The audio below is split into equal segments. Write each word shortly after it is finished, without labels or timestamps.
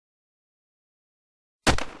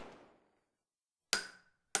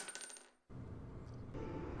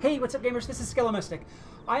Hey, what's up gamers? This is Skelemystic.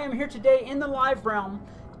 I am here today in the live realm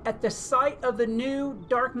at the site of the new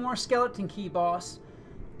Darkmoor Skeleton Key boss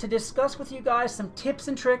to discuss with you guys some tips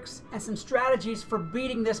and tricks and some strategies for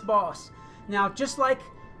beating this boss. Now, just like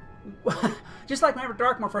whenever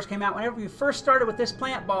Darkmoor first came out, whenever you first started with this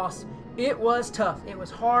plant boss, it was tough. It was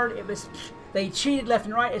hard. They cheated left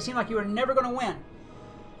and right. It seemed like you were never going to win.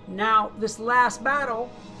 Now, this last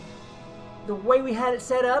battle, the way we had it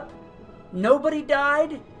set up, nobody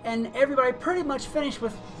died, and everybody pretty much finished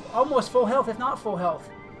with almost full health, if not full health.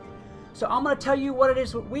 So I'm going to tell you what it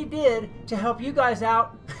is what we did to help you guys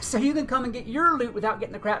out so you can come and get your loot without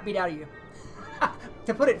getting the crap beat out of you.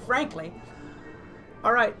 To put it frankly.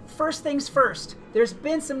 Alright, first things first. There's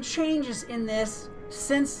been some changes in this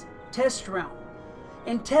since Test Round.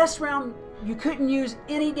 In Test Round, you couldn't use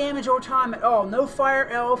any damage over time at all. No Fire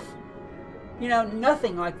Elf, you know,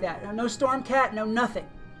 nothing like that. No Storm Cat, no nothing.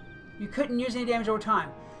 You couldn't use any damage over time.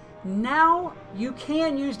 Now you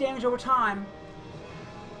can use damage over time,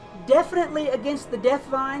 definitely against the Death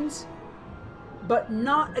Vines, but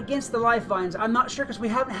not against the Life Vines. I'm not sure because we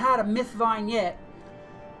haven't had a Myth Vine yet,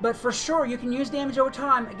 but for sure you can use damage over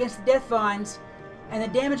time against the Death Vines, and the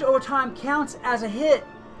damage over time counts as a hit.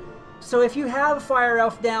 So if you have a Fire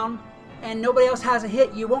Elf down and nobody else has a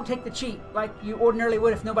hit, you won't take the cheat like you ordinarily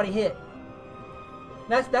would if nobody hit.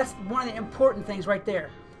 That's one of the important things right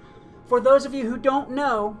there. For those of you who don't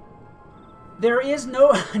know, there is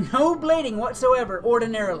no blading whatsoever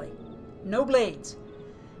ordinarily. No blades.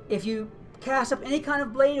 If you cast up any kind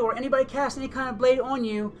of blade or anybody casts any kind of blade on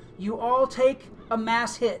you, you all take a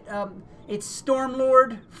mass hit. It's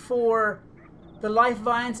Stormlord for the Life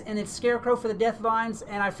Vines and it's Scarecrow for the Death Vines,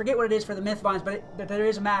 and I forget what it is for the Myth Vines, but there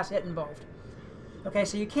is a mass hit involved. Okay,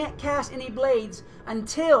 so you can't cast any blades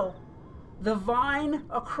until the vine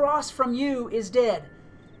across from you is dead.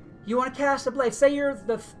 You want to cast a blade. Say you're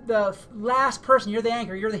the last person, you're the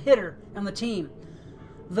anchor, you're the hitter on the team.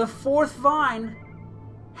 The fourth vine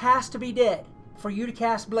has to be dead for you to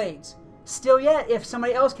cast blades. Still yet, if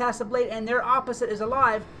somebody else casts a blade and their opposite is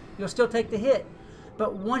alive, you'll still take the hit.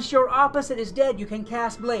 But once your opposite is dead, you can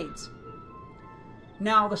cast blades.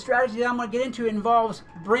 Now, the strategy that I'm going to get into involves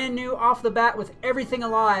brand new off the bat with everything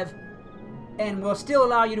alive and will still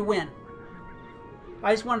allow you to win.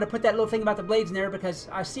 I just wanted to put that little thing about the blades in there because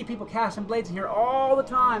I see people casting blades in here all the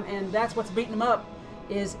time, and that's what's beating them up,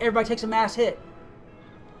 is everybody takes a mass hit.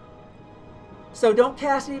 So don't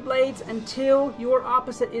cast any blades until your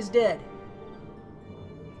opposite is dead.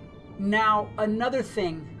 Now, another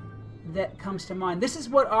thing that comes to mind. This is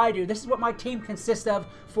what I do. This is what my team consists of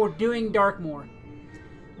for doing Darkmoor.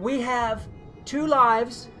 We have 2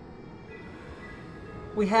 lives.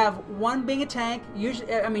 We have one being a tank.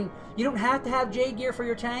 Usually, I mean, you don't have to have J gear for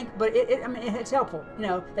your tank, but I mean, it's helpful. You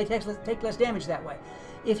know, they take less damage that way.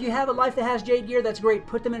 If you have a life that has J gear, that's great.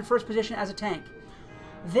 Put them in first position as a tank.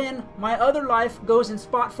 Then my other life goes in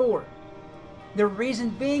spot 4. The reason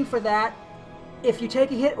being for that, if you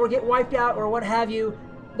take a hit or get wiped out or what have you,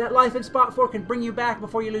 that life in spot 4 can bring you back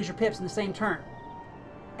before you lose your pips in the same turn.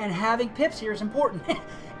 And having pips here is important.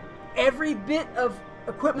 Every bit of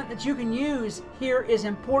equipment that you can use here is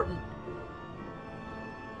important.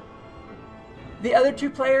 The other 2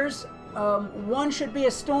 players, one should be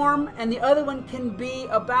a storm and the other one can be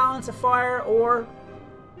a balance of fire, or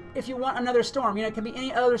if you want another storm, you know, it can be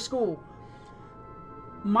any other school.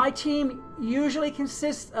 My team usually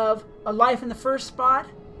consists of a life in the first spot,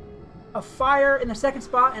 a fire in the second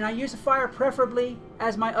spot, and I use a fire preferably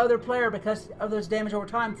as my other player because of those damage over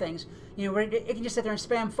time things. You know, where it can just sit there and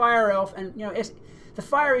spam Fire Elf, and you know, the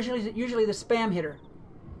fire is usually the spam hitter.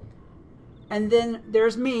 And then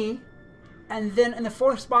there's me, and then in the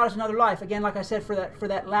 4th spot is another life. Again, like I said, for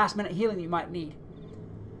that last minute healing you might need.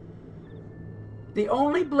 The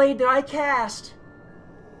only blade that I cast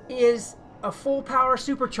is a full power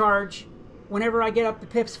supercharge whenever I get up the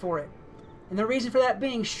pips for it. And the reason for that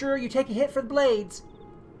being, sure, you take a hit for the blades,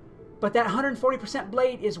 but that 140%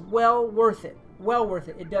 blade is well worth it. Well worth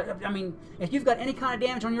it. It does, I mean, if you've got any kind of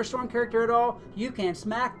damage on your storm character at all, you can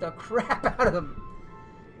smack the crap out of them.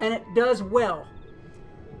 And it does well.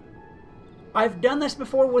 I've done this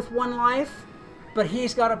before with 1 life, but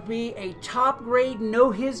he's got to be a top grade,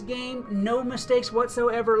 know his game, no mistakes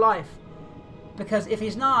whatsoever life. Because if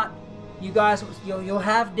he's not, you guys, you'll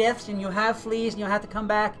have deaths and you'll have fleas and you'll have to come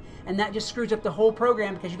back, and that just screws up the whole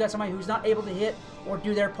program because you got somebody who's not able to hit or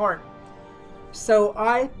do their part. So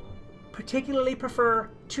I particularly prefer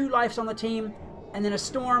 2 lives on the team, and then a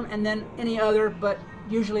storm, and then any other, but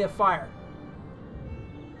usually a fire.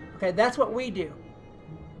 Okay, that's what we do.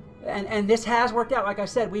 And this has worked out. Like I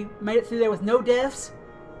said, we made it through there with no deaths,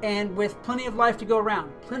 and with plenty of life to go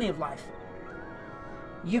around. Plenty of life.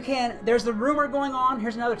 There's the rumor going on,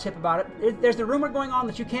 here's another tip about it. There's the rumor going on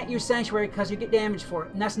that you can't use Sanctuary because you get damage for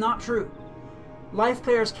it, and that's not true. Life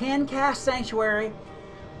players can cast Sanctuary.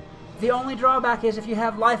 The only drawback is if you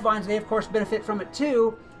have life vines, they of course benefit from it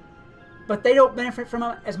too, but they don't benefit from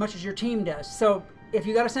it as much as your team does. So if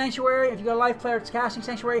you got a Sanctuary, if you got a life player that's casting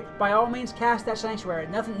Sanctuary, by all means cast that Sanctuary.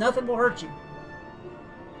 Nothing will hurt you.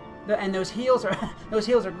 And those heals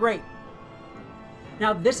are great.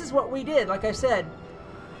 Now this is what we did. Like I said,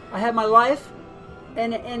 I had my life,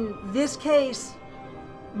 and in this case,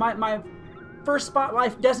 my first spot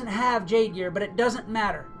life doesn't have Jade Gear, but it doesn't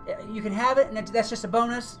matter. You can have it, and that's just a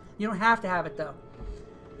bonus. You don't have to have it though.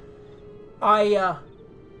 I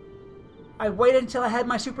waited until I had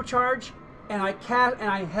my supercharge, and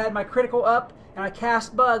I had my critical up, and I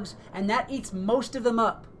cast bugs, and that eats most of them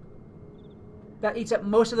up. That eats up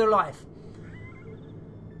most of their life.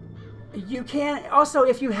 You can also,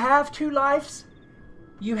 if you have 2 lives,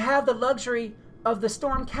 you have the luxury of the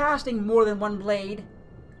storm casting more than 1 blade,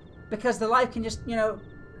 because the life can just,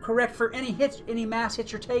 correct for any hits, any mass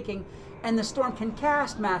hits you're taking, and the storm can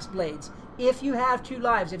cast mass blades. If you have 2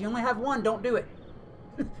 lives, if you only have 1, don't do it.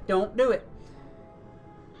 Don't do it.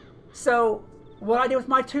 So what I did with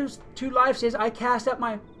my two lives is I cast up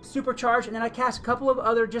my supercharge, and then I cast a couple of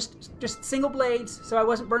other just single blades, so I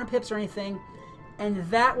wasn't burning pips or anything, and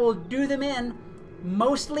that will do them in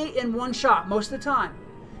mostly in 1 shot most of the time.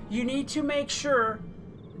 You need to make sure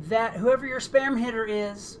that whoever your spam hitter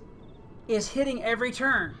is hitting every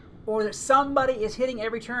turn, or that somebody is hitting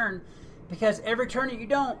every turn, because every turn that you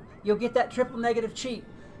don't, you'll get that triple negative cheat.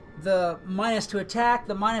 The minus to attack,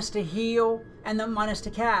 the minus to heal, and the minus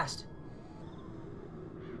to cast.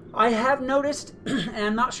 I have noticed, and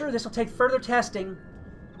I'm not sure this will take further testing,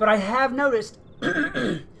 but I have noticed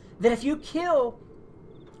that if you kill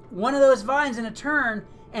one of those vines in a turn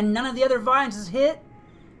and none of the other vines is hit,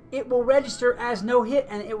 it will register as no hit,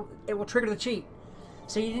 and it will trigger the cheat.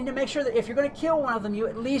 So you need to make sure that if you're going to kill one of them, you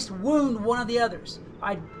at least wound one of the others.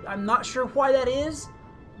 I'm not sure why that is,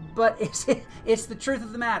 but it's the truth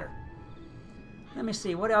of the matter. Let me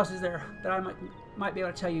see, what else is there that I might be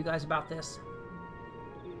able to tell you guys about this.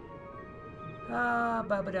 I'll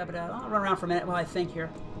run around for a minute while I think here.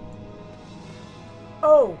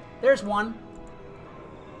 Oh, there's one.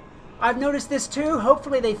 I've noticed this too.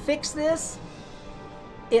 Hopefully they fix this.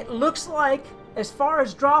 It looks like, as far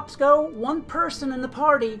as drops go, 1 person in the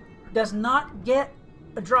party does not get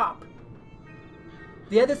a drop.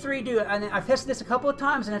 The other 3 do. And I've tested this a couple of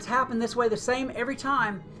times, and it's happened this way the same every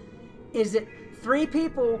time, is that 3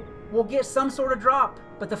 people will get some sort of drop,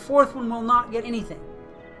 but the 4th one will not get anything.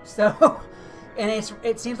 So, and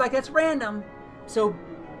it seems like that's random, so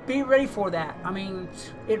be ready for that. I mean,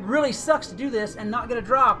 it really sucks to do this and not get a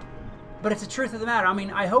drop, but it's the truth of the matter. I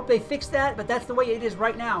mean, I hope they fix that, but that's the way it is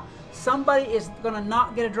right now. Somebody is going to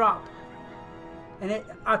not get a drop. And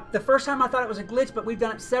the first time I thought it was a glitch, but we've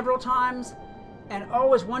done it several times, and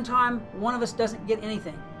always one time, one of us doesn't get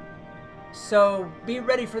anything. So be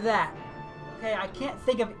ready for that. Okay, I can't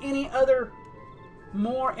think of any other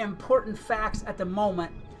more important facts at the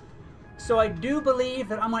moment. So I do believe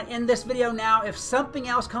that I'm going to end this video now. If something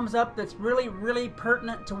else comes up that's really, really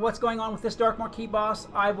pertinent to what's going on with this Darkmoor Key Boss,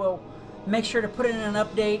 I will make sure to put it in an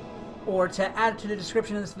update, or to add it to the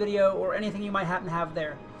description of this video, or anything you might happen to have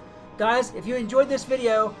there. Guys, if you enjoyed this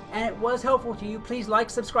video and it was helpful to you, please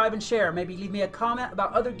like, subscribe, and share. Maybe leave me a comment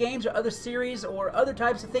about other games or other series or other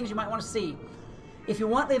types of things you might want to see. If you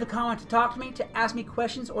want, leave a comment to talk to me, to ask me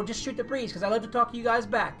questions, or just shoot the breeze, because I love to talk to you guys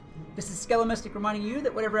back. This is Skelomystic reminding you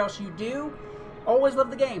that whatever else you do, always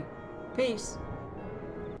love the game. Peace.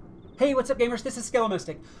 Hey, what's up, gamers? This is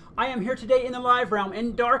Skelomystic. I am here today in the live realm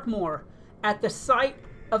in Darkmoor at the site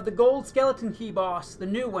of the Gold Skeleton Key Boss, the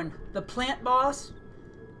new one, the Plant Boss,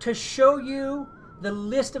 to show you the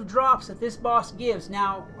list of drops that this boss gives.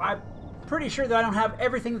 Now, I'm pretty sure that I don't have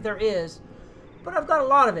everything that there is, but I've got a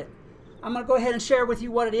lot of it. I'm going to go ahead and share with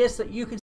you what it is so that you can